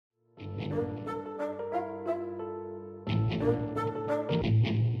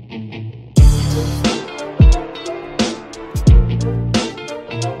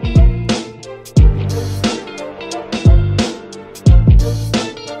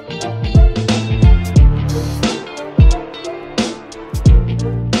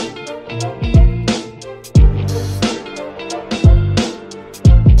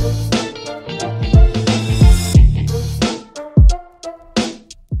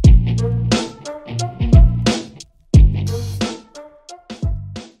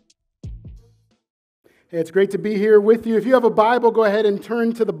Hey, it's great to be here with you. If you have a Bible, go ahead and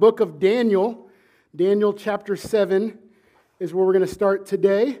turn to the book of Daniel. Daniel chapter 7 is where we're going to start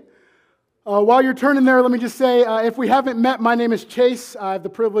today. While you're turning there, let me just say, if we haven't met, my name is Chase. I have the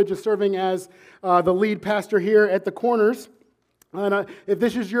privilege of serving as the lead pastor here at the Corners. And if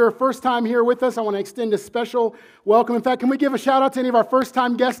this is your first time here with us, I want to extend a special welcome. In fact, can we give a shout out to any of our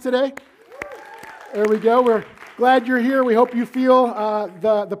first-time guests today? There we go. We're glad you're here. We hope you feel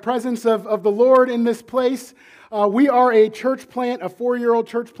the presence of the Lord in this place. We are a church plant, a 4-year-old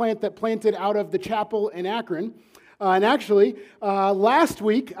church plant that planted out of the chapel in Akron. And actually, last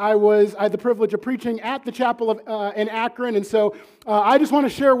week, I had the privilege of preaching at the chapel in Akron. And so I just want to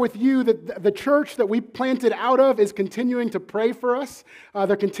share with you that the church that we planted out of is continuing to pray for us.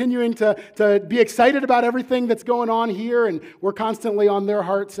 They're continuing to be excited about everything that's going on here, and we're constantly on their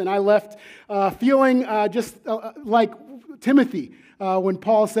hearts. And I left feeling just like Timothy, when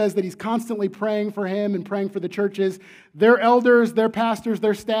Paul says that he's constantly praying for him and praying for the churches. Their elders, their pastors,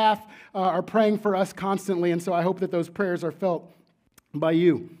 their staff are praying for us constantly, and so I hope that those prayers are felt by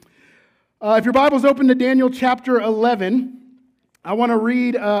you. If your Bible's open to Daniel chapter 11, I want to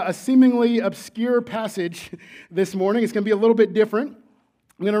read a seemingly obscure passage this morning. It's going to be a little bit different.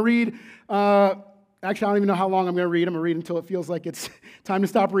 I'm going to read, actually I don't even know how long I'm going to read. I'm going to read until it feels like it's time to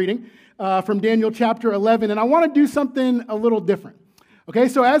stop reading, from Daniel chapter 11, and I want to do something a little different. Okay,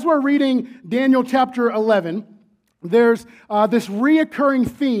 so as we're reading Daniel chapter 11, there's this reoccurring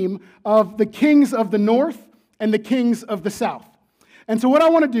theme of the kings of the north and the kings of the south. And so what I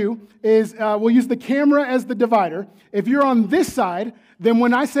want to do is we'll use the camera as the divider. If you're on this side, then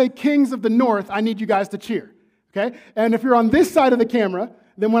when I say kings of the north, I need you guys to cheer. Okay? And if you're on this side of the camera,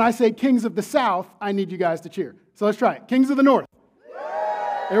 then when I say kings of the south, I need you guys to cheer. So let's try it. Kings of the north.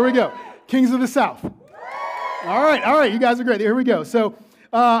 There we go. Kings of the south. All right, you guys are great. Here we go. So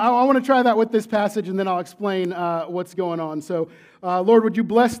I want to try that with this passage, and then I'll explain what's going on. So, Lord, would you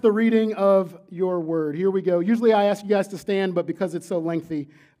bless the reading of your word? Here we go. Usually I ask you guys to stand, but because it's so lengthy,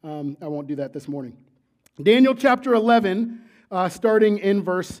 I won't do that this morning. Daniel chapter 11, starting in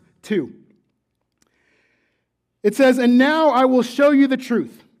verse 2. It says, "And now I will show you the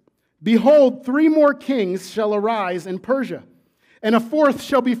truth. Behold, 3 more kings shall arise in Persia, and a 4th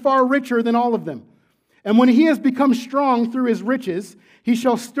shall be far richer than all of them. And when he has become strong through his riches, he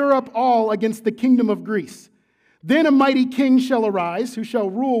shall stir up all against the kingdom of Greece. Then a mighty king shall arise, who shall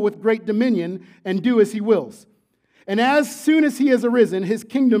rule with great dominion and do as he wills. And as soon as he has arisen, his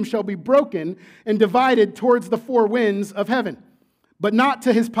kingdom shall be broken and divided towards the 4 winds of heaven, but not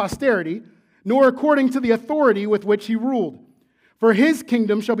to his posterity, nor according to the authority with which he ruled. For his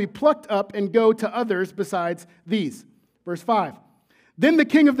kingdom shall be plucked up and go to others besides these." Verse 5. "Then the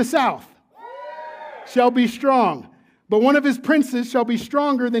king of the south shall be strong, but one of his princes shall be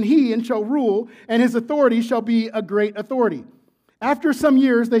stronger than he and shall rule, and his authority shall be a great authority. After some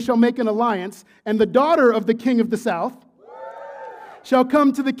years they shall make an alliance, and the daughter of the king of the south shall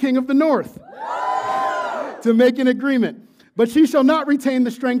come to the king of the north to make an agreement. But she shall not retain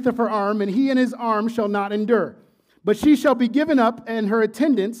the strength of her arm, and he and his arm shall not endure. But she shall be given up, and her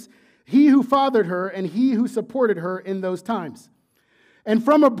attendants, he who fathered her, and he who supported her in those times. And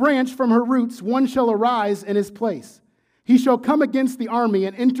from a branch from her roots one shall arise in his place. He shall come against the army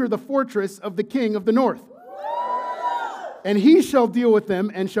and enter the fortress of the king of the north. And he shall deal with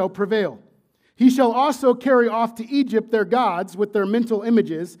them and shall prevail. He shall also carry off to Egypt their gods with their mental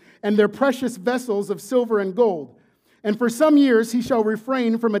images and their precious vessels of silver and gold. And for some years he shall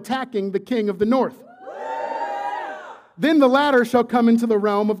refrain from attacking the king of the north. Then the latter shall come into the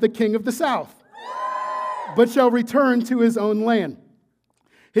realm of the king of the south, but shall return to his own land.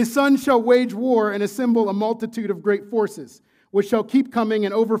 His son shall wage war and assemble a multitude of great forces, which shall keep coming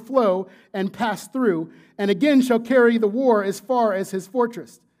and overflow and pass through, and again shall carry the war as far as his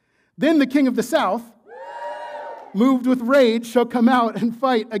fortress. Then the king of the south, moved with rage, shall come out and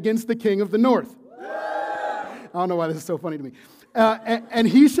fight against the king of the north." I don't know why this is so funny to me. "And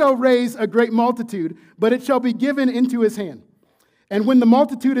he shall raise a great multitude, but it shall be given into his hand. And when the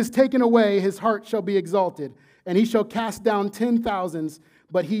multitude is taken away, his heart shall be exalted, and he shall cast down 10,000s,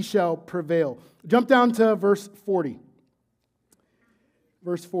 but he shall prevail." Jump down to verse 40.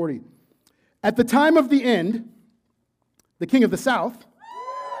 Verse 40. "At the time of the end, the king of the south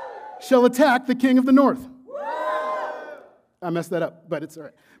shall attack the king of the north." I messed that up, but it's all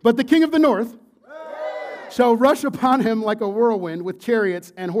right. "But the king of the north shall rush upon him like a whirlwind with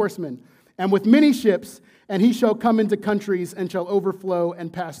chariots and horsemen, and with many ships, and he shall come into countries and shall overflow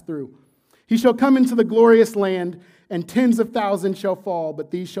and pass through. He shall come into the glorious land, and 10s of thousands shall fall,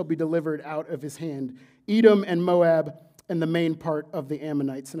 but these shall be delivered out of his hand, Edom and Moab and the main part of the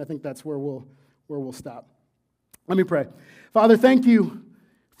Ammonites." And I think that's where we'll where we'll stop. Let me pray. Father, thank you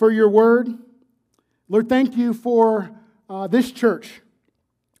for your word. Lord, thank you for this church.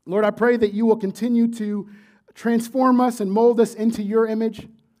 Lord, I pray that you will continue to transform us and mold us into your image.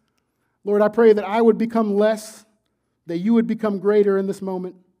 Lord, I pray that I would become less, that you would become greater in this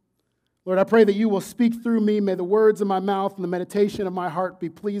moment. Lord, I pray that you will speak through me. May the words of my mouth and the meditation of my heart be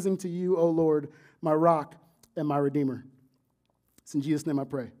pleasing to you, O Lord, my rock and my redeemer. It's in Jesus' name I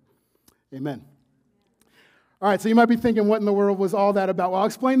pray. Amen. All right, so you might be thinking, what in the world was all that about? Well, I'll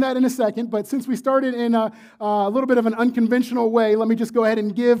explain that in a second, but since we started in a little bit of an unconventional way, let me just go ahead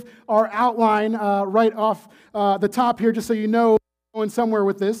and give our outline right off the top here, just so you know we're going somewhere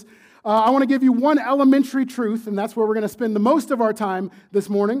with this. I want to give you one elementary truth, and that's where we're going to spend the most of our time this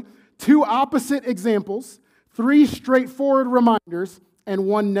morning. Two opposite examples, three straightforward reminders, and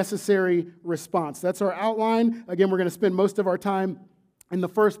one necessary response. That's our outline. Again, we're going to spend most of our time in the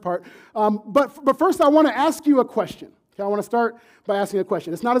first part. But first, I want to ask you a question. Okay, I want to start by asking a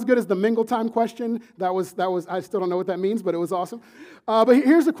question. It's not as good as the mingle time question. That was. I still don't know what that means, but it was awesome. But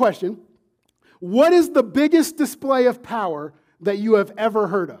here's the question. What is the biggest display of power that you have ever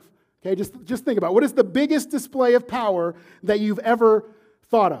heard of? Okay, just think about it. What is the biggest display of power that you've ever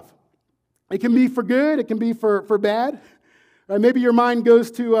thought of? It can be for good. It can be for bad. Maybe your mind goes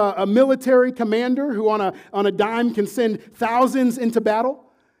to a military commander who on a dime can send thousands into battle.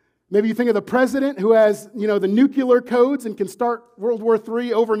 Maybe you think of the president who has, the nuclear codes and can start World War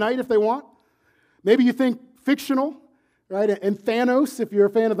III overnight if they want. Maybe you think fictional, right? And Thanos, if you're a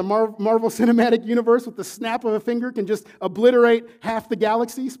fan of the Marvel Cinematic Universe, with the snap of a finger can just obliterate half the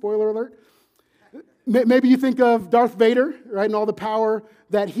galaxy. Spoiler alert. Maybe you think of Darth Vader, right, and all the power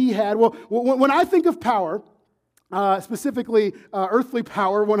that he had. Well, when I think of power, specifically earthly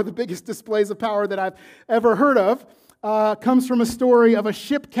power, one of the biggest displays of power that I've ever heard of, comes from a story of a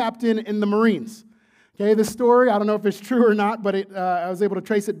ship captain in the Marines. Okay, this story, I don't know if it's true or not, but I was able to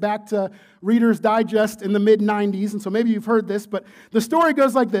trace it back to Reader's Digest in the mid-90s, and so maybe you've heard this, but the story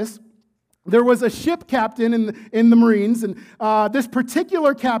goes like this. There was a ship captain in the Marines, and this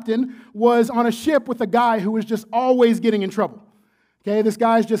particular captain was on a ship with a guy who was just always getting in trouble. Okay, this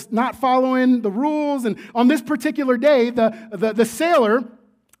guy's just not following the rules, and on this particular day, the sailor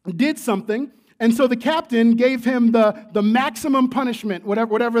did something, and so the captain gave him the maximum punishment,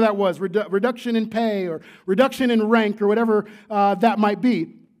 whatever that was, reduction in pay or reduction in rank or whatever that might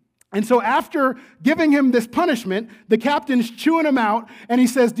be. And so after giving him this punishment, the captain's chewing him out, and he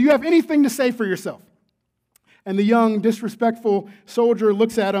says, "Do you have anything to say for yourself?" And the young, disrespectful soldier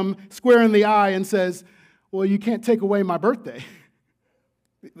looks at him square in the eye and says, "Well, you can't take away my birthday."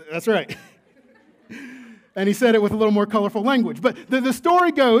 That's right. And he said it with a little more colorful language. But the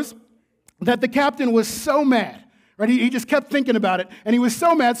story goes that the captain was so mad, right? He just kept thinking about it, and he was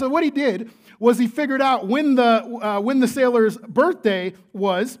so mad. So what he did was he figured out when the sailor's birthday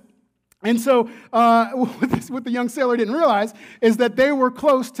was. And so what the young sailor didn't realize is that they were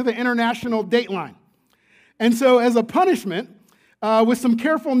close to the international date line. And so as a punishment, with some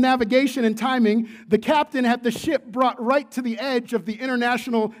careful navigation and timing, the captain had the ship brought right to the edge of the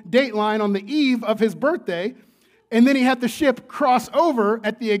international date line on the eve of his birthday, and then he had the ship cross over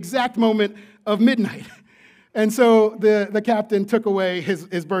at the exact moment of midnight. And so the captain took away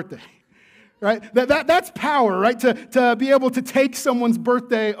his birthday. Right? That's power, right? To be able to take someone's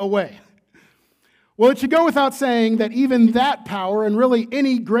birthday away. Well, it should go without saying that even that power, and really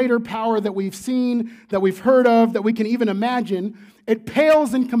any greater power that we've seen, that we've heard of, that we can even imagine, it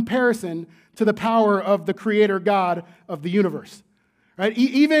pales in comparison to the power of the Creator God of the universe. Right?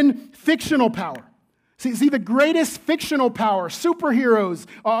 Even fictional power. See, the greatest fictional power, superheroes,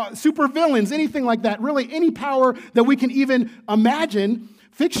 supervillains, anything like that, really any power that we can even imagine,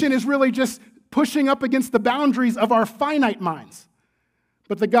 fiction is really just pushing up against the boundaries of our finite minds.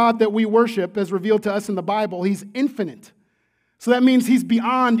 But the God that we worship, as revealed to us in the Bible, he's infinite. So that means he's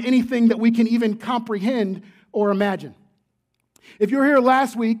beyond anything that we can even comprehend or imagine. If you were here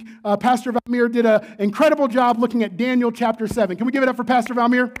last week, Pastor Valmir did an incredible job looking at Daniel chapter 7. Can we give it up for Pastor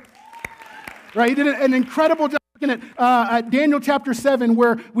Valmir? Right, he did an incredible job looking at Daniel chapter 7,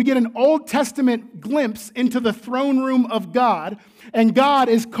 where we get an Old Testament glimpse into the throne room of God, and God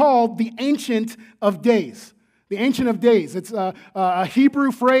is called the Ancient of Days. The Ancient of Days. It's a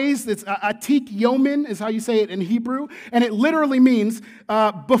Hebrew phrase. It's atik yomin is how you say it in Hebrew, and it literally means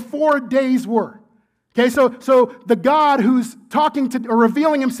before days were. Okay, so the God who's talking to or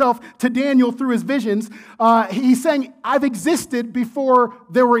revealing himself to Daniel through his visions, he's saying, "I've existed before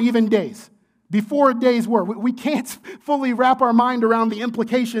there were even days, before days were." We can't fully wrap our mind around the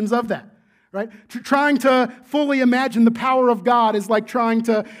implications of that. right? Trying to fully imagine the power of God is like trying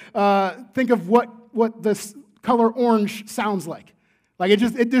to think of what this color orange sounds like. Like it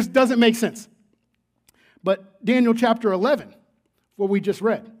just doesn't make sense. But Daniel chapter 11, what we just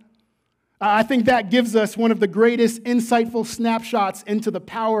read, I think that gives us one of the greatest insightful snapshots into the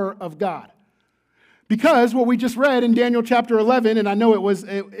power of God. Because what we just read in Daniel chapter 11, and I know it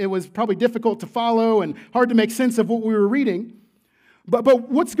was probably difficult to follow and hard to make sense of what we were reading, but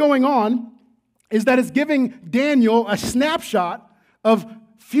what's going on is that it's giving Daniel a snapshot of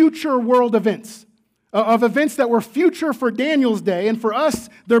future world events, of events that were future for Daniel's day, and for us,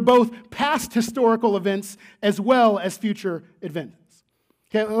 they're both past historical events as well as future events.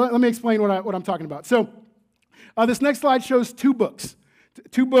 Okay, let me explain what I'm talking about. So this next slide shows two books.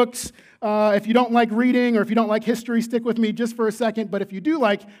 Two books, if you don't like reading or if you don't like history, stick with me just for a second. But if you do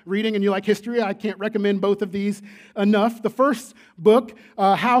like reading and you like history, I can't recommend both of these enough. The first book,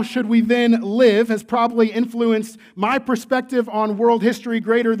 How Should We Then Live, has probably influenced my perspective on world history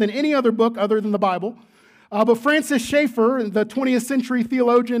greater than any other book other than the Bible. But Francis Schaeffer, the 20th century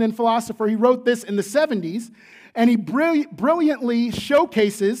theologian and philosopher, he wrote this in the 70s. And he brilliantly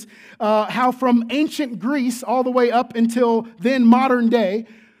showcases how from ancient Greece all the way up until then modern day,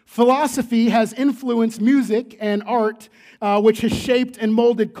 philosophy has influenced music and art, which has shaped and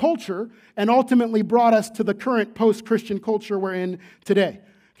molded culture and ultimately brought us to the current post-Christian culture we're in today.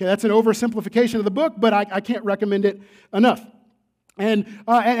 Okay, that's an oversimplification of the book, but I can't recommend it enough. And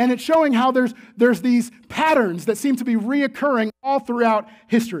it's showing how there's these patterns that seem to be reoccurring all throughout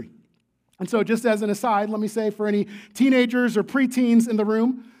history. And so just as an aside, let me say for any teenagers or preteens in the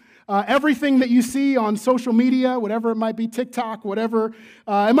room, everything that you see on social media, whatever it might be, TikTok, whatever,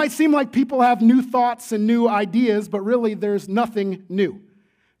 it might seem like people have new thoughts and new ideas, but really there's nothing new.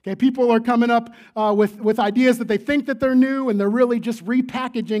 Okay, people are coming up with ideas that they think that they're new, and they're really just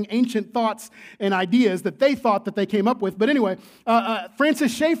repackaging ancient thoughts and ideas that they thought that they came up with. But anyway,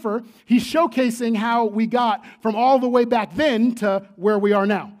 Francis Schaeffer, he's showcasing how we got from all the way back then to where we are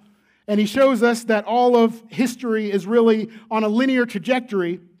now. And he shows us that all of history is really on a linear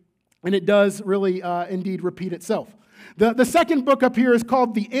trajectory, and it does really indeed repeat itself. The second book up here is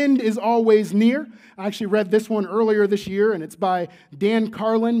called The End is Always Near. I actually read this one earlier this year, and it's by Dan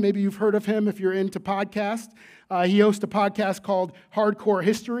Carlin. Maybe you've heard of him if you're into podcasts. He hosts a podcast called Hardcore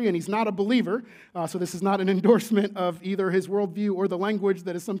History, and he's not a believer, so this is not an endorsement of either his worldview or the language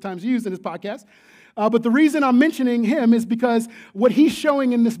that is sometimes used in his podcast. But the reason I'm mentioning him is because what he's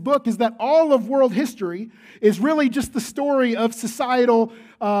showing in this book is that all of world history is really just the story of societal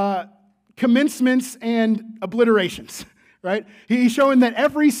commencements and obliterations, right? He's showing that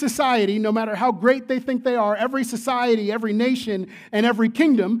every society, no matter how great they think they are, every society, every nation, and every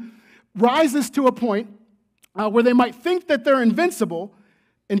kingdom rises to a point where they might think that they're invincible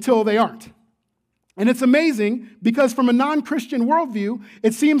until they aren't. And it's amazing because from a non-Christian worldview,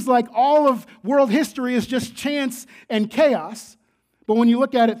 it seems like all of world history is just chance and chaos. But when you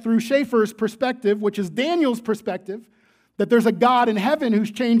look at it through Schaeffer's perspective, which is Daniel's perspective, that there's a God in heaven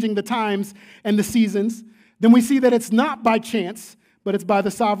who's changing the times and the seasons, then we see that it's not by chance, but it's by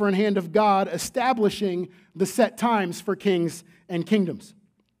the sovereign hand of God establishing the set times for kings and kingdoms.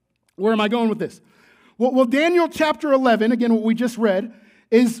 Where am I going with this? Well, Daniel chapter 11, again, what we just read,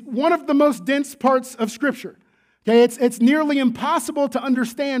 is one of the most dense parts of Scripture. Okay, it's nearly impossible to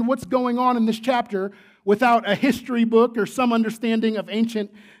understand what's going on in this chapter without a history book or some understanding of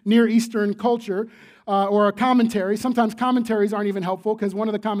ancient Near Eastern culture or a commentary. Sometimes commentaries aren't even helpful because one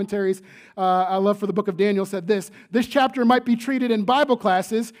of the commentaries I love for the book of Daniel said this chapter might be treated in Bible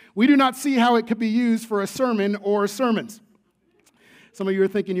classes. We do not see how it could be used for a sermon or sermons. Some of you are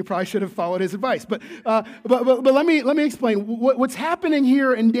thinking you probably should have followed his advice. But let me explain. What's happening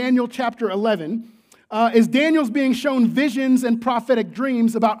here in Daniel chapter 11 is Daniel's being shown visions and prophetic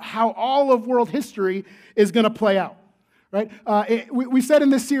dreams about how all of world history is going to play out. Right? We said in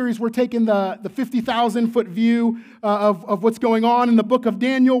this series we're taking the 50,000-foot view of what's going on in the book of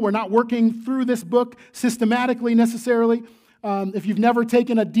Daniel. We're not working through this book systematically necessarily. If you've never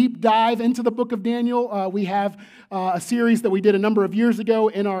taken a deep dive into the book of Daniel, we have a series that we did a number of years ago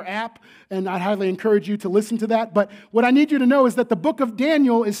in our app, and I'd highly encourage you to listen to that. But what I need you to know is that the book of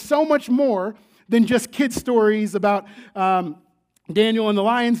Daniel is so much more than just kid stories about Daniel in the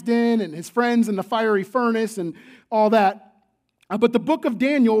lion's den and his friends in the fiery furnace and all that. But the book of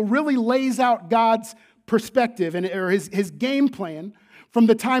Daniel really lays out God's perspective or his game plan from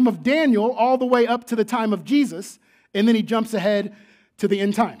the time of Daniel all the way up to the time of Jesus. And then he jumps ahead to the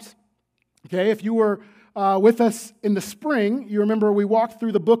end times. Okay, if you were with us in the spring, you remember we walked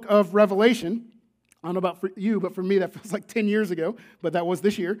through the book of Revelation. I don't know about for you, but for me that feels like 10 years ago, but that was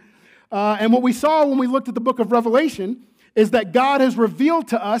this year. And what we saw when we looked at the book of Revelation is that God has revealed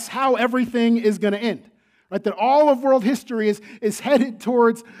to us how everything is going to end. Right? That all of world history is headed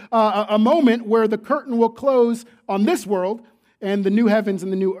towards a moment where the curtain will close on this world and the new heavens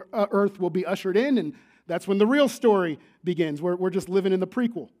and the new earth will be ushered in, and that's when the real story begins. We're just living in the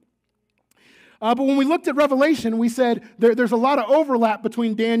prequel. But when we looked at Revelation, we said there's a lot of overlap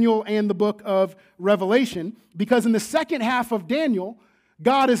between Daniel and the book of Revelation, because in the second half of Daniel,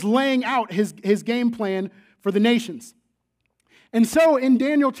 God is laying out his game plan for the nations. And so in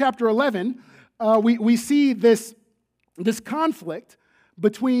Daniel chapter 11, we see this conflict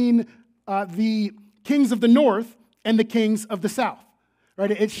between the kings of the north and the kings of the south.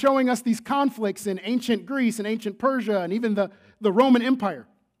 Right? It's showing us these conflicts in ancient Greece and ancient Persia and even the Roman Empire.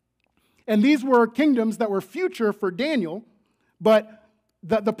 And these were kingdoms that were future for Daniel, but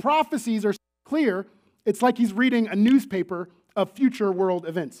the prophecies are clear. It's like he's reading a newspaper of future world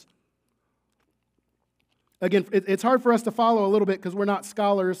events. Again, it's hard for us to follow a little bit because we're not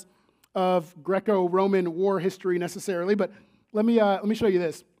scholars of Greco-Roman war history necessarily, but let me show you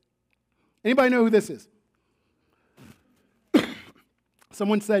this. Anybody know who this is?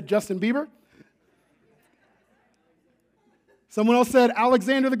 Someone said Justin Bieber. Someone else said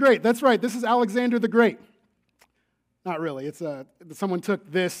Alexander the Great. That's right, this is Alexander the Great. Not really. It's someone took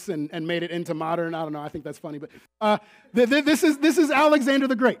this and made it into modern. I don't know. I think that's funny, but this is Alexander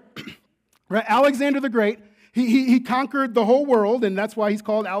the Great. Right? Alexander the Great. He conquered the whole world, and that's why he's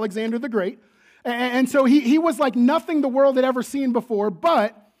called Alexander the Great. And so he was like nothing the world had ever seen before,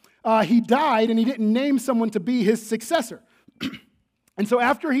 but he died, and he didn't name someone to be his successor. And so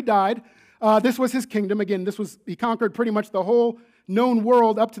after he died, this was his kingdom. Again, he conquered pretty much the whole known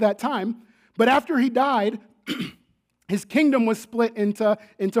world up to that time. But after he died, his kingdom was split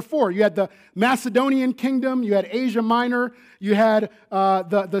into four. You had the Macedonian kingdom, you had Asia Minor, you had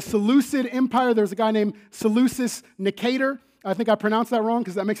the Seleucid Empire. There was a guy named Seleucus Nicator. I think I pronounced that wrong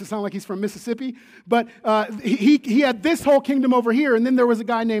because that makes it sound like he's from Mississippi. But he had this whole kingdom over here, and then there was a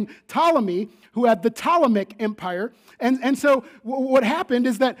guy named Ptolemy who had the Ptolemaic Empire. And so what happened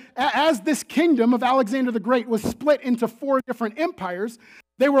is that as this kingdom of Alexander the Great was split into four different empires,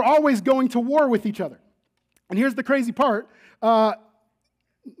 they were always going to war with each other. And here's the crazy part. Okay, I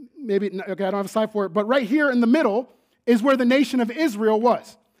don't have a slide for it, but right here in the middle is where the nation of Israel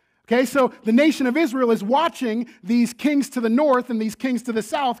was. Okay, so the nation of Israel is watching these kings to the north and these kings to the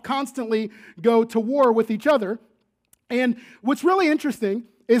south constantly go to war with each other. And what's really interesting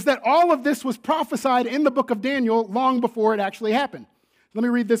is that all of this was prophesied in the book of Daniel long before it actually happened. Let me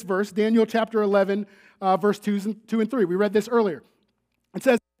read this verse, Daniel chapter 11, verse 2 and 3. We read this earlier. It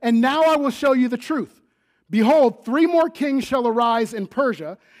says, "And now I will show you the truth. Behold, 3 more kings shall arise in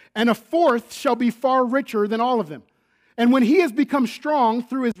Persia, and a 4th shall be far richer than all of them. And when he has become strong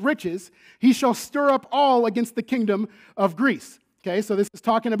through his riches, he shall stir up all against the kingdom of Greece." Okay, so this is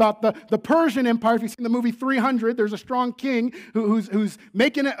talking about the Persian Empire. If you've seen the movie 300, there's a strong king who's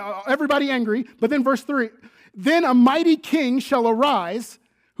making everybody angry. But then verse 3, "Then a mighty king shall arise,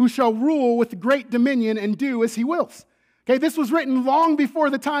 who shall rule with great dominion and do as he wills." Okay, this was written long before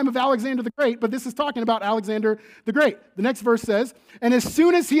the time of Alexander the Great, but this is talking about Alexander the Great. The next verse says, "And as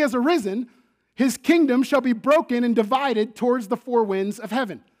soon as he has arisen, his kingdom shall be broken and divided towards the 4 winds of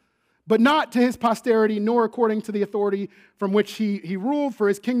heaven. But not to his posterity, nor according to the authority from which he ruled, for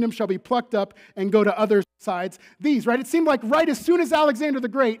his kingdom shall be plucked up and go to other sides these." Right? It seemed like right as soon as Alexander the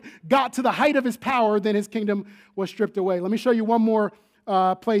Great got to the height of his power, then his kingdom was stripped away. Let me show you one more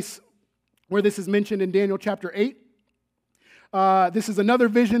place where this is mentioned in Daniel chapter 8. This is another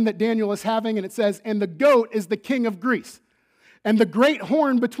vision that Daniel is having, and it says, "And the goat is the king of Greece, and the great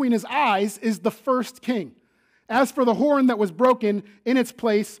horn between his eyes is the first king. As for the horn that was broken in its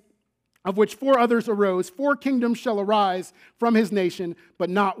place, of which 4 others arose, 4 kingdoms shall arise from his nation, but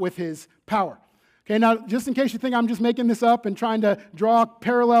not with his power." Okay, now, just in case you think I'm just making this up and trying to draw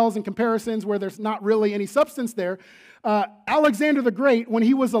parallels and comparisons where there's not really any substance there, Alexander the Great, when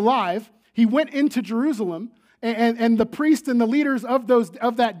he was alive, he went into Jerusalem, and the priests and the leaders of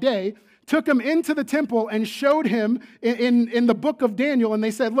that day took him into the temple and showed him in the book of Daniel, and they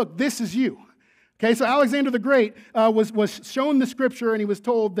said, "Look, this is you." Okay, so Alexander the Great was shown the scripture, and he was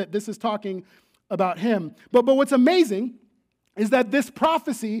told that this is talking about him. But what's amazing is that this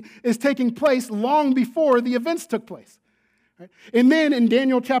prophecy is taking place long before the events took place. Right? And then in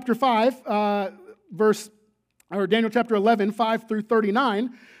Daniel chapter 5, Daniel chapter 11, 5 through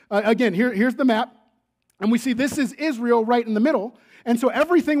 39, again, here's the map. And we see this is Israel right in the middle. And so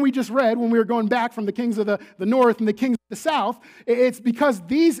everything we just read when we were going back from the kings of the north and the kings of the south, it's because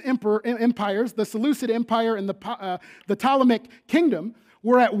these empires, the Seleucid Empire and the Ptolemaic kingdom,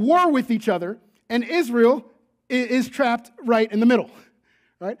 were at war with each other, and Israel is trapped right in the middle,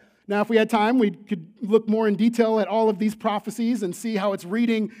 right? Now, if we had time, we could look more in detail at all of these prophecies and see how it's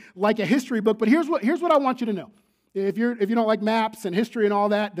reading like a history book. But here's what I want you to know. If you don't like maps and history and all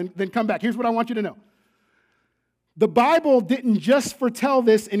that, then come back. Here's what I want you to know. The Bible didn't just foretell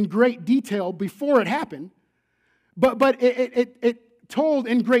this in great detail before it happened, but it told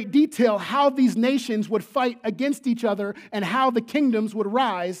in great detail how these nations would fight against each other and how the kingdoms would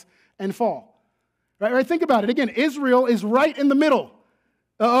rise and fall. Right? Think about it. Again, Israel is right in the middle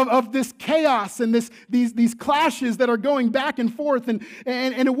of this chaos and these clashes that are going back and forth. And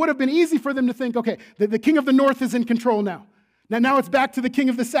it would have been easy for them to think, okay, the king of the north is in control now. Now it's back to the king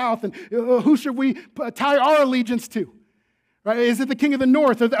of the south. And who should we tie our allegiance to? Right? Is it the king of the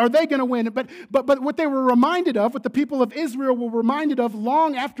north? Are they going to win? But what they were reminded of, what the people of Israel were reminded of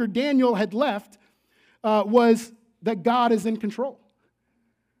long after Daniel had left, was that God is in control.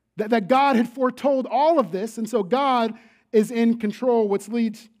 That God had foretold all of this, and so God is in control, which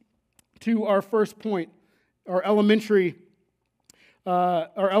leads to our first point, our elementary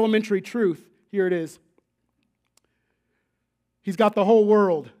truth. Here it is. He's got the whole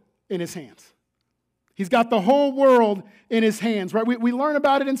world in his hands. He's got the whole world in his hands, right? We learn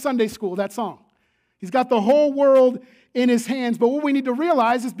about it in Sunday school, that song. He's got the whole world in his hands. But what we need to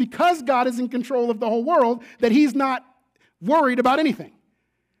realize is because God is in control of the whole world, that he's not worried about anything,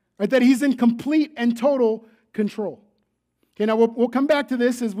 right? That he's in complete and total control. Okay, now we'll come back to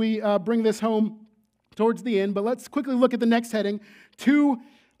this as we bring this home towards the end, but let's quickly look at the next heading, two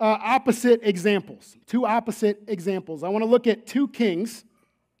opposite examples. Two opposite examples. I want to look at two kings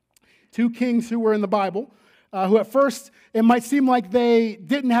who were in the Bible, who at first it might seem like they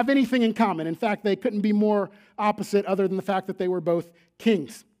didn't have anything in common. In fact, they couldn't be more opposite other than the fact that they were both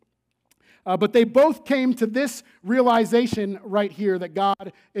kings. But they both came to this realization right here that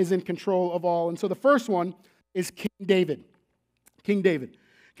God is in control of all. And so the first one is King David. King David.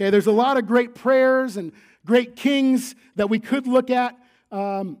 Okay, there's a lot of great prayers and great kings that we could look at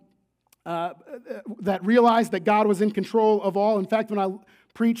that realized that God was in control of all. In fact, when I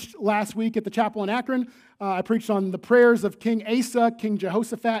preached last week at the chapel in Akron, I preached on the prayers of King Asa, King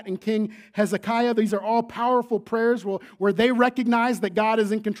Jehoshaphat, and King Hezekiah. These are all powerful prayers where they recognize that God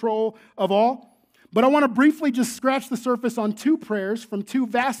is in control of all. But I want to briefly just scratch the surface on two prayers from two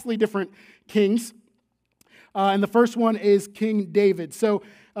vastly different kings. And the first one is King David. So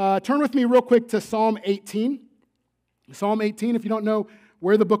turn with me real quick to Psalm 18. Psalm 18, if you don't know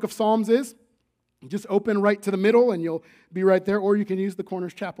where the book of Psalms is, just open right to the middle and you'll be right there, or you can use the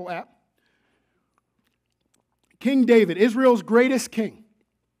Corners Chapel app. King David, Israel's greatest king.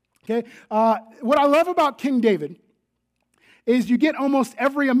 Okay, what I love about King David is you get almost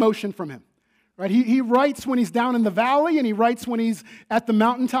every emotion from him. Right? He writes when he's down in the valley and he writes when he's at the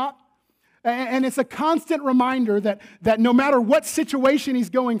mountaintop. And it's a constant reminder that no matter what situation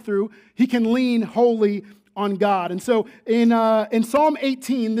he's going through, he can lean wholly on God. And so in Psalm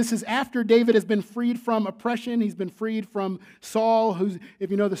 18, this is after David has been freed from oppression. He's been freed from Saul, who's,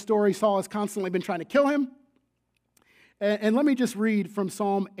 if you know the story, Saul has constantly been trying to kill him. And let me just read from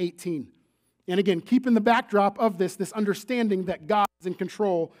Psalm 18. And again, keep in the backdrop of this understanding that God is in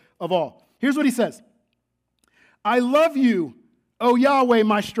control of all. Here's what he says. I love you, O Yahweh,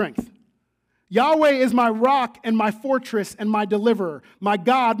 my strength. Yahweh is my rock and my fortress and my deliverer, my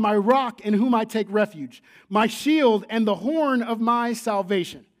God, my rock in whom I take refuge, my shield and the horn of my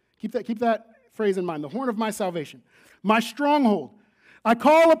salvation. Keep that phrase in mind, the horn of my salvation. My stronghold. I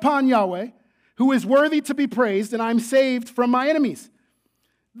call upon Yahweh, who is worthy to be praised, and I'm saved from my enemies.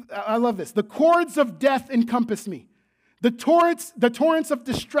 I love this. The cords of death encompassed me. The torrents of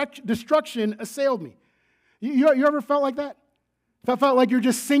destruction assailed me. You ever felt like that? I felt like you're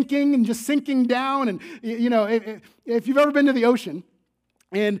just sinking down. And, you know, if you've ever been to the ocean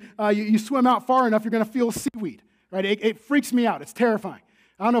and you swim out far enough, you're going to feel seaweed, right? It freaks me out. It's terrifying.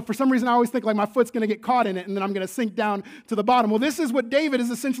 I don't know, for some reason I always think like my foot's going to get caught in it and then I'm going to sink down to the bottom. Well, this is what David is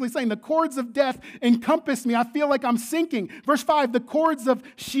essentially saying. The cords of death encompass me. I feel like I'm sinking. Verse 5, the cords of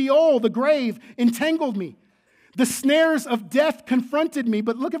Sheol, the grave, entangled me. The snares of death confronted me.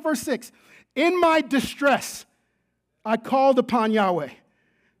 But look at verse 6. In my distress, I called upon Yahweh.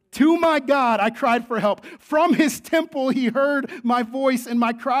 To my God, I cried for help. From his temple, he heard my voice, and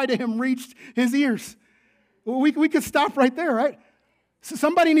my cry to him reached his ears. We could stop right there, right? So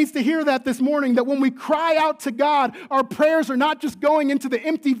somebody needs to hear that this morning, that when we cry out to God, our prayers are not just going into the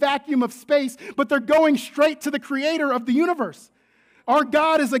empty vacuum of space, but they're going straight to the creator of the universe. Our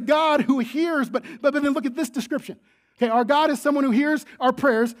God is a God who hears, but then look at this description. Okay, our God is someone who hears our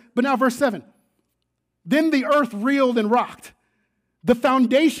prayers, but now verse 7. Then the earth reeled and rocked. The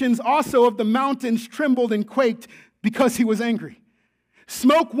foundations also of the mountains trembled and quaked because he was angry.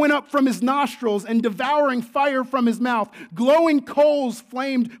 Smoke went up from his nostrils and devouring fire from his mouth. Glowing coals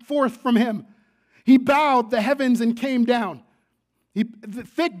flamed forth from him. He bowed the heavens and came down. The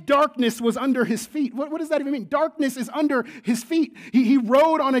thick darkness was under his feet. What does that even mean? Darkness is under his feet. He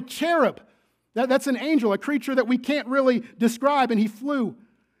rode on a cherub. That's an angel, a creature that we can't really describe, and he flew.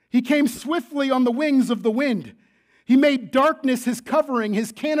 He came swiftly on the wings of the wind. He made darkness his covering,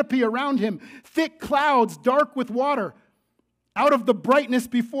 his canopy around him, thick clouds dark with water. Out of the brightness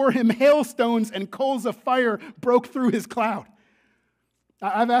before him, hailstones and coals of fire broke through his cloud.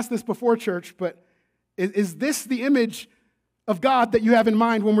 I've asked this before, church, but is this the image of God that you have in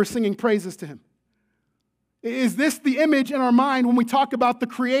mind when we're singing praises to him? Is this the image in our mind when we talk about the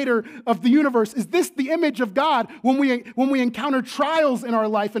creator of the universe? Is this the image of God when we encounter trials in our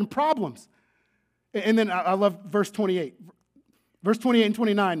life and problems? And then I love verse 28. Verse 28 and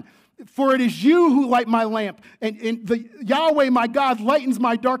 29. For it is you who light my lamp, and the Yahweh my God lightens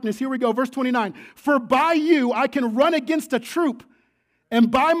my darkness. Here we go, verse 29. For by you I can run against a troop, and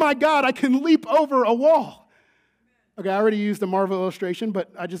by my God I can leap over a wall. Okay, I already used the Marvel illustration,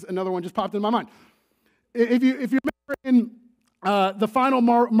 but another one just popped in my mind. If you remember in the final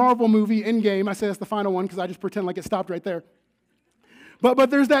Marvel movie, Endgame, I say that's the final one because I just pretend like it stopped right there.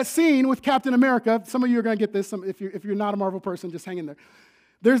 But there's that scene with Captain America. Some of you are going to get this. If you're not a Marvel person, just hang in there.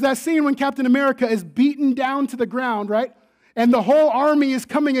 There's that scene when Captain America is beaten down to the ground, right? And the whole army is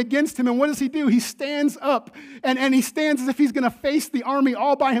coming against him. And what does he do? He stands up, and he stands as if he's going to face the army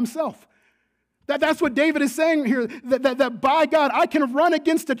all by himself. That's what David is saying here, that by God, I can run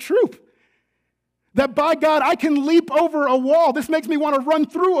against a troop. That by God, I can leap over a wall. This makes me want to run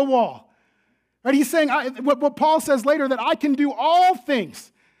through a wall. Right? He's saying, what Paul says later, that I can do all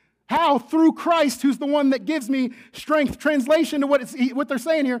things. How? Through Christ, who's the one that gives me strength. Translation to what they're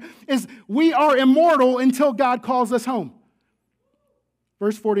saying here is we are immortal until God calls us home.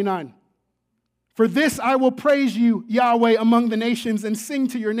 Verse 49. For this I will praise you, Yahweh, among the nations and sing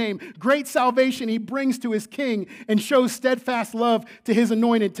to your name. Great salvation he brings to his king and shows steadfast love to his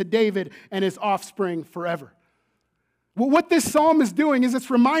anointed, to David and his offspring forever. Well, what this psalm is doing is it's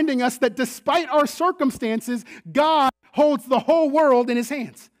reminding us that despite our circumstances, God holds the whole world in his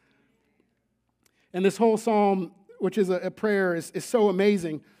hands. And this whole psalm, which is a prayer, is so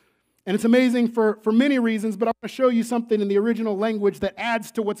amazing. And it's amazing for many reasons, but I'm going to show you something in the original language that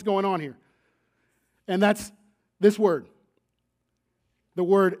adds to what's going on here. And that's this word. The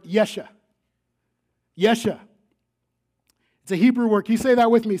word Yesha. Yesha. It's a Hebrew word. Can you say that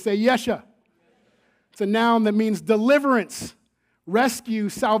with me? Say Yesha. It's a noun that means deliverance, rescue,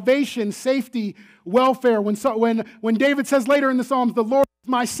 salvation, safety, welfare. When David says later in the Psalms, the Lord is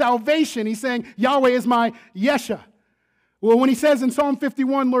my salvation, he's saying Yahweh is my Yesha. Well, when he says in Psalm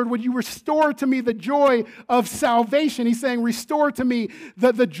 51, Lord, would you restore to me the joy of salvation? He's saying restore to me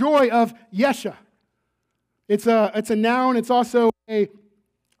the joy of Yesha. It's a noun. It's also a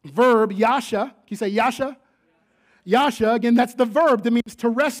verb, Yasha. Can you say Yasha? Yasha, again, that's the verb that means to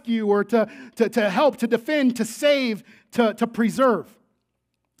rescue or to help, to defend, to save, to preserve.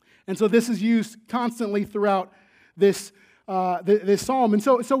 And so this is used constantly throughout this psalm. And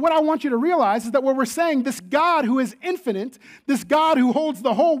so what I want you to realize is that what we're saying, this God who is infinite, this God who holds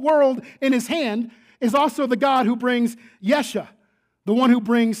the whole world in his hand, is also the God who brings Yesha, the one who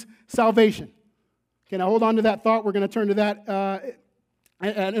brings salvation. Okay, now hold on to that thought. We're going to turn to that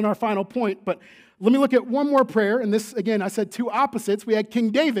in our final point. But let me look at one more prayer. And this, again, I said two opposites. We had King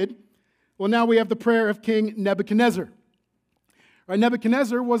David. Well, now we have the prayer of King Nebuchadnezzar. Right,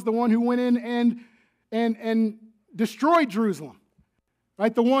 Nebuchadnezzar was the one who went in and destroyed Jerusalem.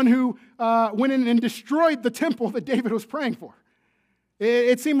 Right, the one who went in and destroyed the temple that David was praying for.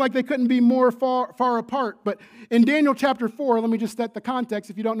 It seemed like they couldn't be more far apart. But in Daniel chapter 4, let me just set the context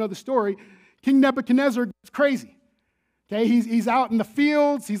if you don't know the story. King Nebuchadnezzar is crazy. Okay, he's out in the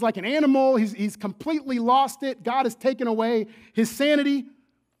fields. He's like an animal. He's completely lost it. God has taken away his sanity.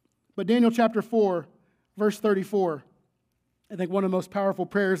 But Daniel chapter 4, verse 34, I think one of the most powerful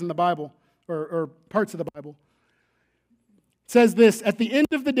prayers in the Bible, or parts of the Bible, says this, at the end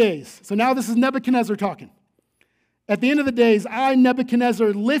of the days, so now this is Nebuchadnezzar talking. At the end of the days, I,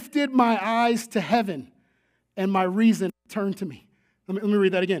 Nebuchadnezzar, lifted my eyes to heaven, and my reason turned to me. Let me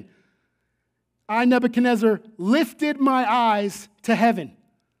read that again. I, Nebuchadnezzar, lifted my eyes to heaven,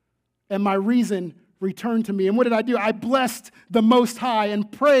 and my reason returned to me. And what did I do? I blessed the Most High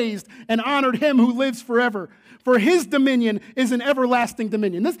and praised and honored him who lives forever. For his dominion is an everlasting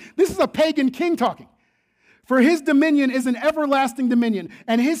dominion. This is a pagan king talking. For his dominion is an everlasting dominion,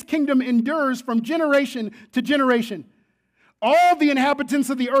 and his kingdom endures from generation to generation. All the inhabitants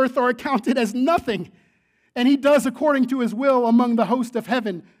of the earth are accounted as nothing, and he does according to his will among the host of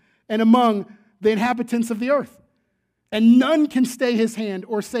heaven and among the inhabitants of the earth. And none can stay his hand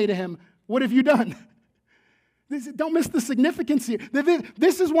or say to him, what have you done? Don't miss the significance here.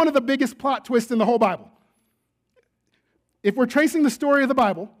 This is one of the biggest plot twists in the whole Bible. If we're tracing the story of the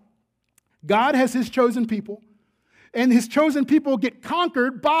Bible, God has his chosen people, and his chosen people get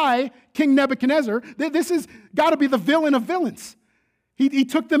conquered by King Nebuchadnezzar. This has got to be the villain of villains. He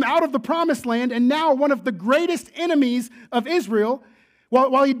took them out of the promised land, and now one of the greatest enemies of Israel,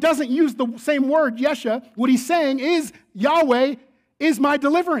 while he doesn't use the same word, Yesha, what he's saying is, Yahweh is my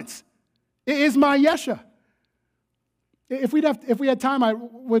deliverance. It is my Yesha. If we had time, I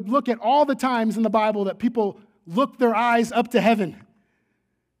would look at all the times in the Bible that people look their eyes up to heaven.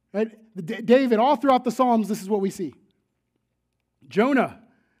 Right? David, all throughout the Psalms, this is what we see. Jonah,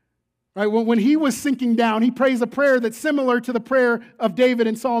 right? When he was sinking down, he prays a prayer that's similar to the prayer of David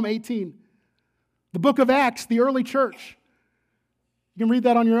in Psalm 18. The book of Acts, the early church. You can read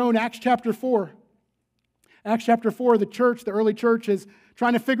that on your own, Acts chapter 4. Acts chapter 4, the early church is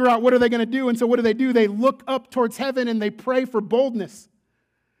trying to figure out what are they going to do. And so what do? They look up towards heaven and they pray for boldness.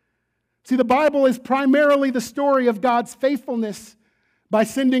 See, the Bible is primarily the story of God's faithfulness by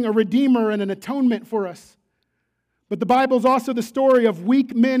sending a redeemer and an atonement for us. But the Bible is also the story of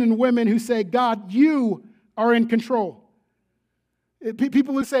weak men and women who say, God, you are in control.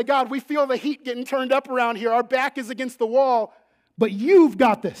 People who say, God, we feel the heat getting turned up around here. Our back is against the wall, but you've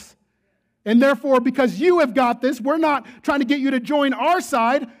got this. And therefore, because you have got this, we're not trying to get you to join our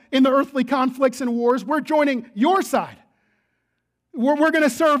side in the earthly conflicts and wars. We're joining your side. We're going to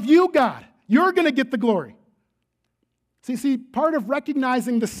serve you, God. You're going to get the glory. See, part of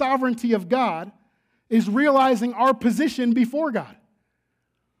recognizing the sovereignty of God is realizing our position before God.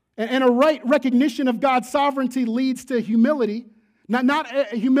 And a right recognition of God's sovereignty leads to humility, not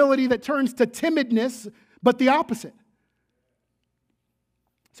a humility that turns to timidness, but the opposite.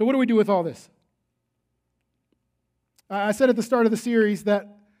 So what do we do with all this? I said at the start of the series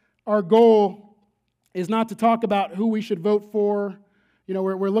that our goal is not to talk about who we should vote for. You know,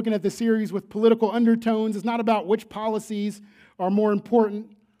 we're looking at the series with political undertones. It's not about which policies are more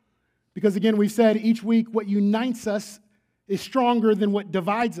important. Because again, we've said each week what unites us is stronger than what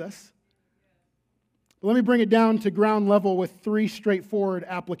divides us. But let me bring it down to ground level with three straightforward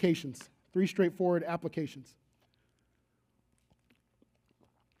applications.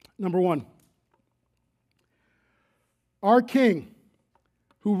 Number one, our King,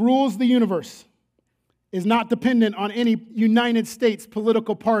 who rules the universe, is not dependent on any United States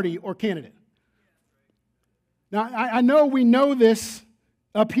political party or candidate. Now, I know we know this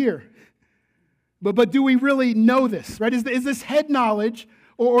up here, but do we really know this, right? Is this head knowledge,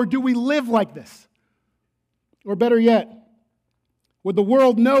 or do we live like this? Or better yet, would the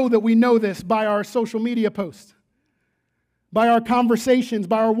world know that we know this by our social media posts? By our conversations,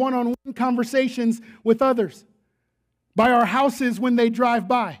 by our one-on-one conversations with others, by our houses when they drive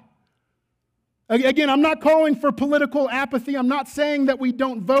by. Again, I'm not calling for political apathy. I'm not saying that we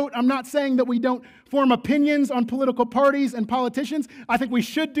don't vote. I'm not saying that we don't form opinions on political parties and politicians. I think we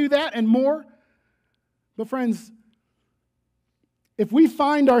should do that and more. But friends, if we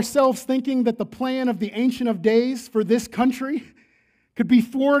find ourselves thinking that the plan of the Ancient of Days for this country could be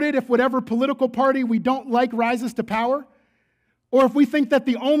thwarted if whatever political party we don't like rises to power, or if we think that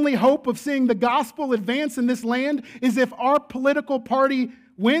the only hope of seeing the gospel advance in this land is if our political party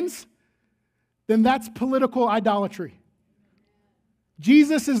wins, then that's political idolatry.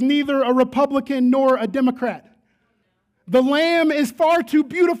 Jesus is neither a Republican nor a Democrat. The lamb is far too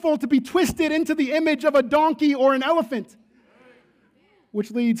beautiful to be twisted into the image of a donkey or an elephant.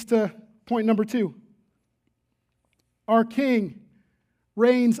 Which leads to point number two. Our King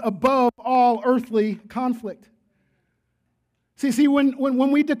reigns above all earthly conflict. See,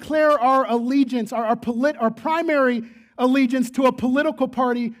 when we declare our allegiance, our primary allegiance to a political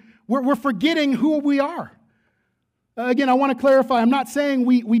party, we're forgetting who we are. Again, I want to clarify, I'm not saying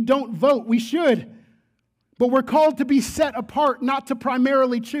we don't vote. We should. But we're called to be set apart, not to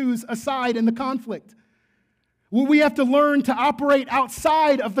primarily choose a side in the conflict. We have to learn to operate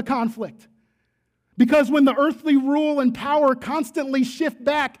outside of the conflict. Because when the earthly rule and power constantly shift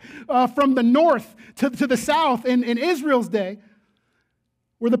back from the north to the south in Israel's day,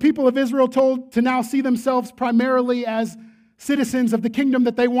 were the people of Israel told to now see themselves primarily as citizens of the kingdom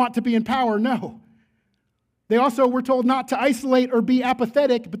that they want to be in power? No. They also were told not to isolate or be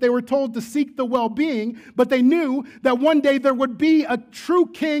apathetic, but they were told to seek the well-being, but they knew that one day there would be a true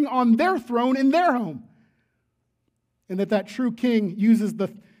king on their throne in their home. And that true king uses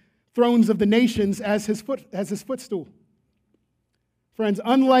the thrones of the nations as his footstool. Friends,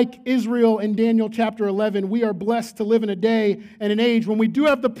 unlike Israel in Daniel chapter 11, we are blessed to live in a day and an age when we do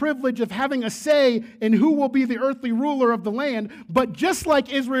have the privilege of having a say in who will be the earthly ruler of the land. But just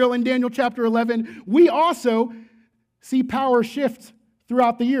like Israel in Daniel chapter 11, we also see power shift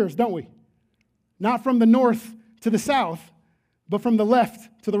throughout the years, don't we? Not from the north to the south, but from the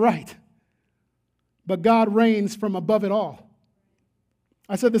left to the right. But God reigns from above it all.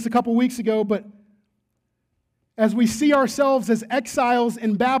 I said this a couple weeks ago, but as we see ourselves as exiles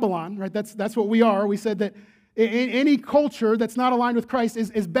in Babylon, right? That's what we are. We said that any culture that's not aligned with Christ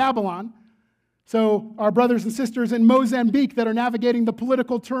is Babylon. So our brothers and sisters in Mozambique that are navigating the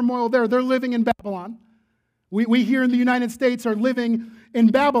political turmoil there, they're living in Babylon. We here in the United States are living in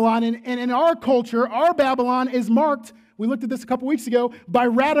Babylon. And in our culture, our Babylon is marked, we looked at this a couple weeks ago, by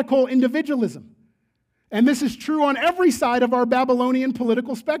radical individualism. And this is true on every side of our Babylonian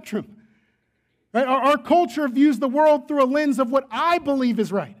political spectrum. Right? Our culture views the world through a lens of what I believe is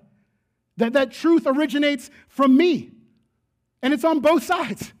right. That truth originates from me. And it's on both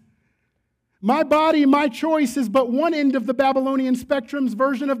sides. My body, my choice is but one end of the Babylonian spectrum's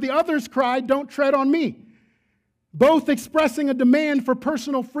version of the other's cry, don't tread on me. Both expressing a demand for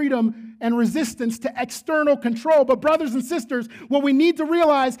personal freedom and resistance to external control. But brothers and sisters, what we need to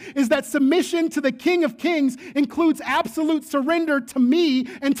realize is that submission to the King of Kings includes absolute surrender to me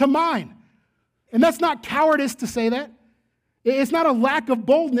and to mine. And that's not cowardice to say that. It's not a lack of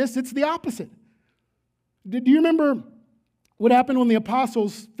boldness, it's the opposite. Do you remember what happened when the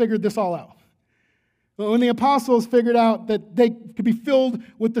apostles figured this all out? When the apostles figured out that they could be filled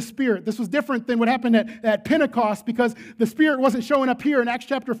with the Spirit. This was different than what happened at Pentecost because the Spirit wasn't showing up here in Acts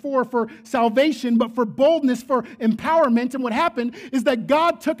chapter 4 for salvation, but for boldness, for empowerment. And what happened is that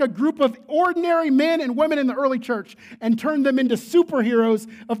God took a group of ordinary men and women in the early church and turned them into superheroes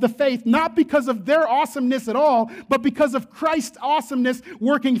of the faith, not because of their awesomeness at all, but because of Christ's awesomeness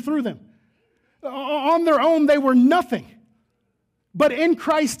working through them. On their own, they were nothing. But in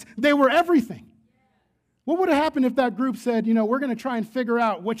Christ, they were everything. What would have happened if that group said, we're going to try and figure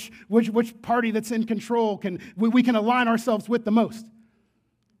out which party that's in control we can align ourselves with the most?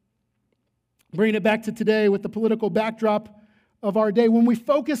 Bringing it back to today with the political backdrop of our day, when we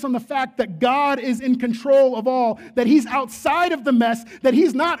focus on the fact that God is in control of all, that He's outside of the mess, that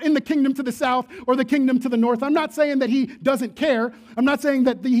He's not in the kingdom to the south or the kingdom to the north. I'm not saying that He doesn't care. I'm not saying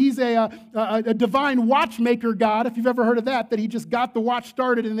that He's a divine watchmaker God, if you've ever heard of that He just got the watch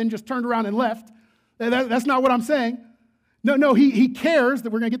started and then just turned around and left. That's not what I'm saying. No, he cares,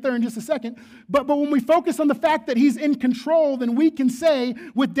 that we're going to get there in just a second. But when we focus on the fact that He's in control, then we can say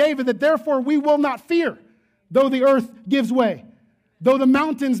with David that therefore we will not fear, though the earth gives way, though the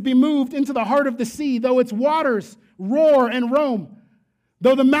mountains be moved into the heart of the sea, though its waters roar and roam,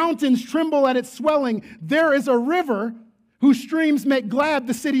 though the mountains tremble at its swelling, there is a river whose streams make glad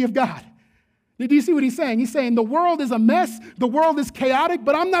the city of God. Do you see what he's saying? He's saying the world is a mess, the world is chaotic,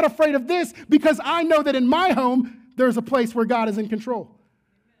 but I'm not afraid of this because I know that in my home, there's a place where God is in control.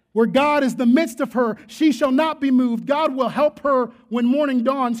 Where God is the midst of her, she shall not be moved. God will help her when morning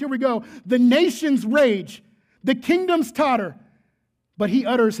dawns. Here we go. The nations rage, the kingdoms totter, but He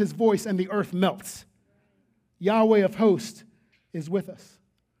utters His voice and the earth melts. Yahweh of hosts is with us.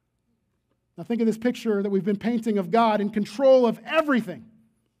 Now think of this picture that we've been painting of God in control of everything.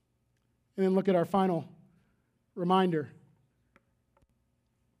 And then look at our final reminder.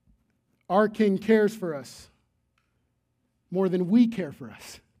 Our King cares for us more than we care for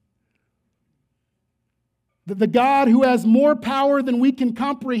us. The God who has more power than we can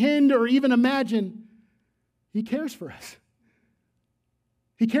comprehend or even imagine, He cares for us.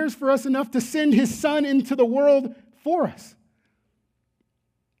 He cares for us enough to send His Son into the world for us.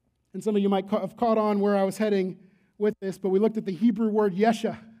 And some of you might have caught on where I was heading with this, but we looked at the Hebrew word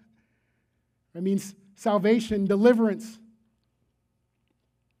yesha. It means salvation, deliverance.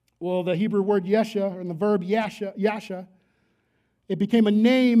 Well, the Hebrew word yesha, and the verb yasha, it became a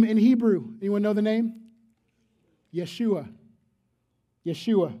name in Hebrew. Anyone know the name? Yeshua.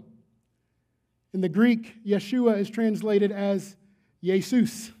 Yeshua. In the Greek, Yeshua is translated as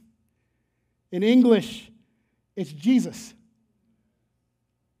Jesus. In English, it's Jesus.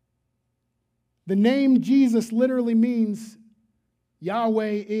 The name Jesus literally means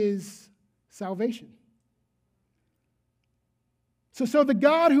Yahweh is salvation. So the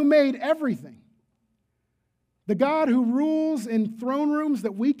God who made everything, the God who rules in throne rooms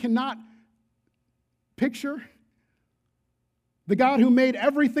that we cannot picture, the God who made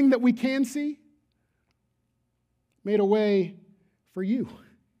everything that we can see, made a way for you.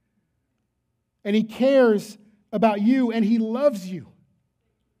 And He cares about you and He loves you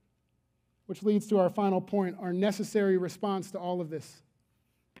which leads to our final point, our necessary response to all of this.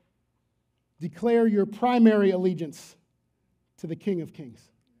 Declare your primary allegiance to the King of Kings.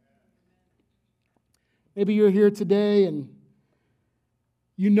 Maybe you're here today and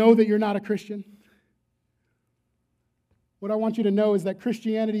you know that you're not a Christian. What I want you to know is that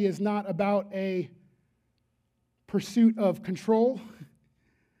Christianity is not about a pursuit of control.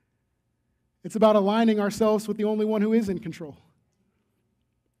 It's about aligning ourselves with the only one who is in control.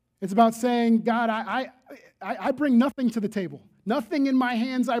 It's about saying, God, I bring nothing to the table. Nothing in my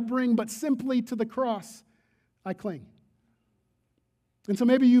hands I bring, but simply to the cross I cling. And so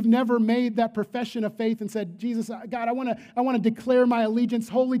maybe you've never made that profession of faith and said, Jesus, God, I want to declare my allegiance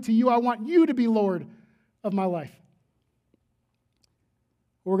wholly to you. I want you to be Lord of my life.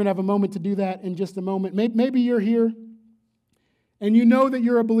 We're going to have a moment to do that in just a moment. Maybe you're here and you know that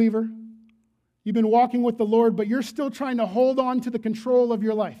you're a believer. You've been walking with the Lord, but you're still trying to hold on to the control of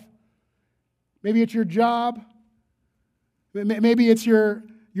your life. Maybe it's your job. Maybe it's your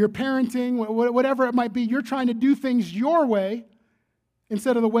parenting, whatever it might be. You're trying to do things your way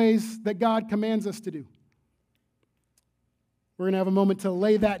instead of the ways that God commands us to do. We're going to have a moment to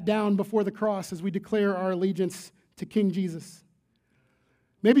lay that down before the cross as we declare our allegiance to King Jesus.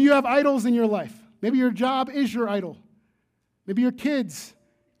 Maybe you have idols in your life. Maybe your job is your idol. Maybe your kids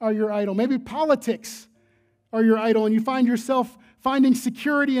are your idol. Maybe politics are your idol, and you find yourself finding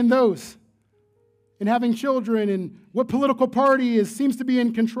security in those, in having children, and what political party seems to be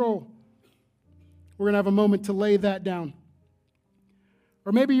in control. We're going to have a moment to lay that down.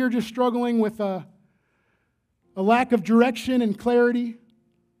 Or maybe you're just struggling with a lack of direction and clarity.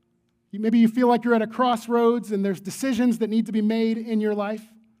 Maybe you feel like you're at a crossroads and there's decisions that need to be made in your life.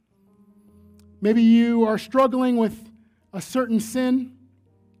 Maybe you are struggling with a certain sin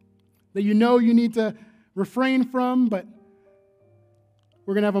that you know you need to refrain from, but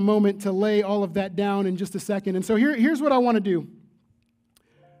we're going to have a moment to lay all of that down in just a second. And so here's what I want to do.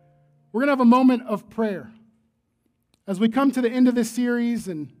 We're going to have a moment of prayer. As we come to the end of this series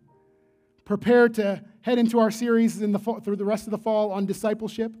and prepare to head into our series in the fall, through the rest of the fall on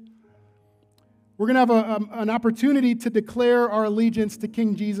discipleship, we're going to have an opportunity to declare our allegiance to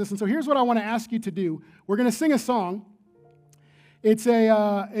King Jesus. And so here's what I want to ask you to do. We're going to sing a song. It's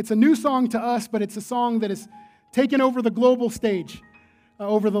a new song to us, but it's a song that has taken over the global stage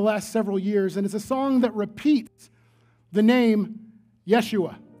over the last several years. And it's a song that repeats the name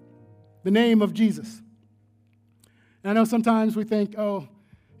Yeshua, the name of Jesus. And I know sometimes we think,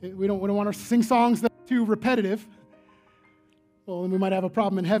 we don't want to sing songs that are too repetitive. Well, then we might have a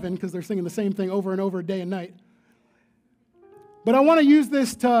problem in heaven because they're singing the same thing over and over day and night. But I want to use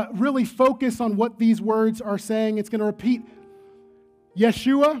this to really focus on what these words are saying. It's going to repeat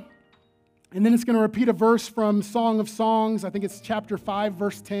Yeshua, and then it's going to repeat a verse from Song of Songs. I think it's chapter 5,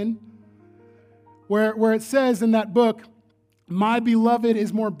 verse 10, where it says in that book, "My beloved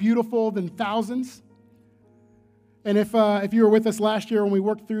is more beautiful than thousands." And if you were with us last year when we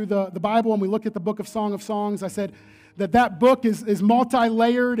worked through the Bible and we looked at the book of Song of Songs, I said that book is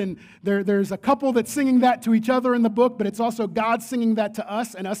multi-layered, and there's a couple that's singing that to each other in the book, but it's also God singing that to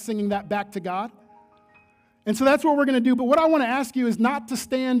us and us singing that back to God. And so that's what we're going to do. But what I want to ask you is not to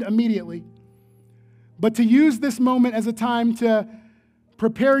stand immediately, but to use this moment as a time to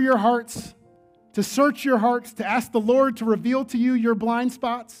prepare your hearts, to search your hearts, to ask the Lord to reveal to you your blind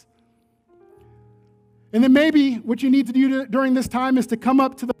spots. And then maybe what you need to do during this time is to come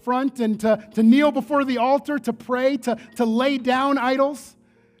up to the front and to kneel before the altar, to pray, to lay down idols,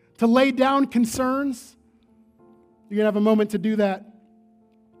 to lay down concerns. You're going to have a moment to do that.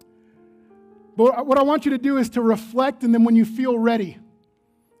 But what I want you to do is to reflect, and then when you feel ready,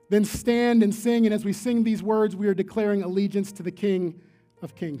 then stand and sing. And as we sing these words, we are declaring allegiance to the King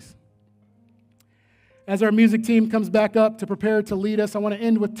of Kings. As our music team comes back up to prepare to lead us, I want to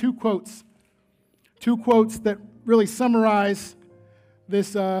end with two quotes that really summarize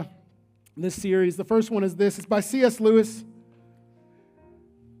this series. The first one is this. It's by C.S. Lewis.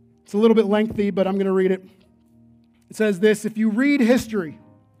 It's a little bit lengthy, but I'm going to read it. It says this: if you read history,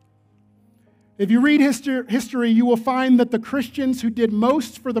 you will find that the Christians who did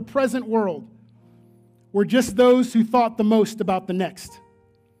most for the present world were just those who thought the most about the next.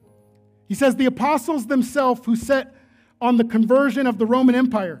 He says the apostles themselves who set on the conversion of the Roman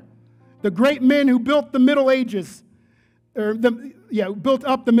Empire, the great men who built the Middle Ages, built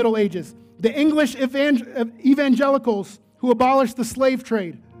up the Middle Ages, the English evangelicals who abolished the slave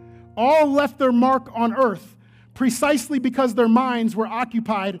trade, all left their mark on earth precisely because their minds were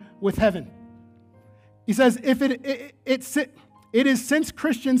occupied with heaven. He says, it is since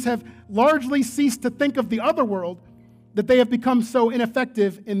Christians have largely ceased to think of the other world that they have become so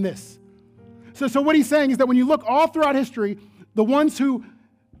ineffective in this. So what he's saying is that when you look all throughout history, the ones who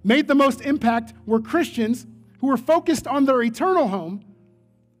made the most impact were Christians who were focused on their eternal home,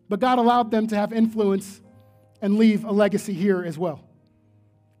 but God allowed them to have influence and leave a legacy here as well.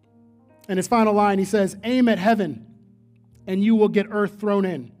 And his final line, he says, aim at heaven and you will get earth thrown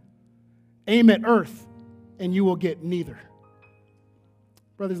in. Aim at earth and you will get neither.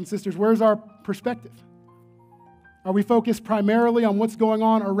 Brothers and sisters, where's our perspective? Are we focused primarily on what's going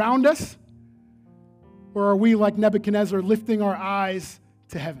on around us? Or are we, like Nebuchadnezzar, lifting our eyes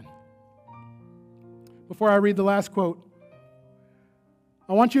to heaven? Before I read the last quote,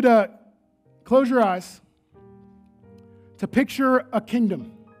 I want you to close your eyes to picture a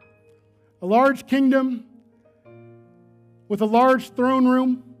kingdom. A large kingdom with a large throne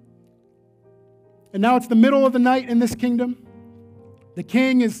room. And now it's the middle of the night in this kingdom. The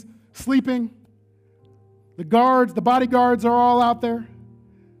king is sleeping. The guards, the bodyguards are all out there.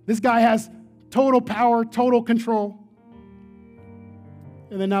 This guy has total power, total control.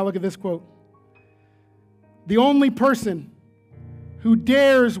 And then now look at this quote. The only person who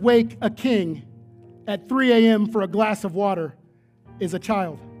dares wake a king at 3 a.m. for a glass of water is a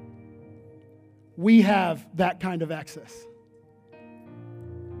child. We have that kind of access.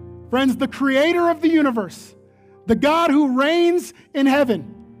 Friends, the creator of the universe, the God who reigns in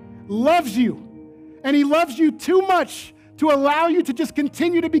heaven, loves you. And he loves you too much to allow you to just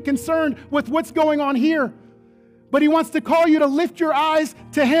continue to be concerned with what's going on here. But he wants to call you to lift your eyes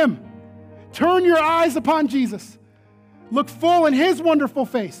to him. Turn your eyes upon Jesus. Look full in his wonderful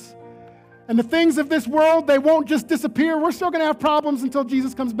face. And the things of this world, they won't just disappear. We're still going to have problems until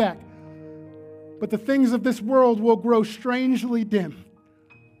Jesus comes back. But the things of this world will grow strangely dim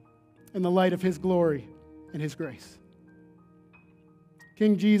in the light of his glory and his grace.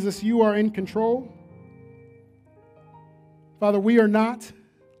 King Jesus, you are in control. Father, we are not.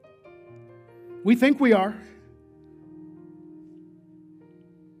 We think we are.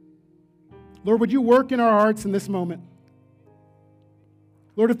 Lord, would you work in our hearts in this moment?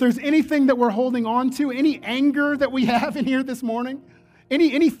 Lord, if there's anything that we're holding on to, any anger that we have in here this morning,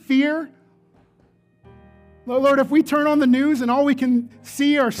 any fear, Lord, if we turn on the news and all we can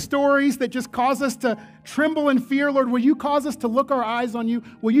see are stories that just cause us to tremble in fear, Lord, will you cause us to look our eyes on you?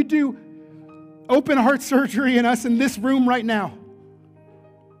 Will you do open heart surgery in us in this room right now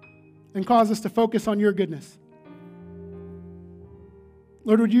and cause us to focus on your goodness?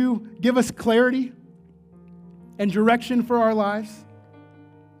 Lord, would you give us clarity and direction for our lives?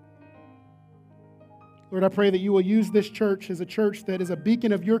 Lord, I pray that you will use this church as a church that is a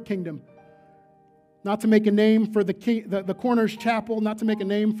beacon of your kingdom, not to make a name for the Corners Chapel, not to make a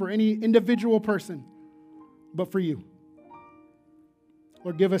name for any individual person, but for you.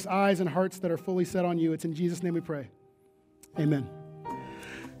 Lord, give us eyes and hearts that are fully set on you. It's in Jesus' name we pray. Amen.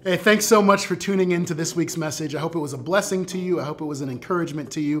 Hey, thanks so much for tuning in to this week's message. I hope it was a blessing to you. I hope it was an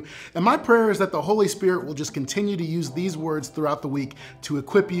encouragement to you. And my prayer is that the Holy Spirit will just continue to use these words throughout the week to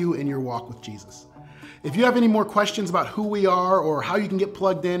equip you in your walk with Jesus. If you have any more questions about who we are or how you can get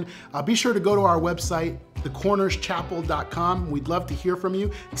plugged in, be sure to go to our website, thecornerschapel.com. We'd love to hear from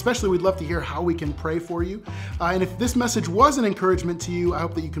you. Especially, we'd love to hear how we can pray for you. And if this message was an encouragement to you, I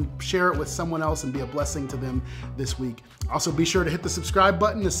hope that you can share it with someone else and be a blessing to them this week. Also, be sure to hit the subscribe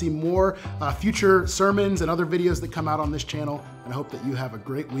button to see more future sermons and other videos that come out on this channel. And I hope that you have a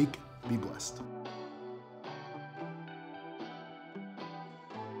great week. Be blessed.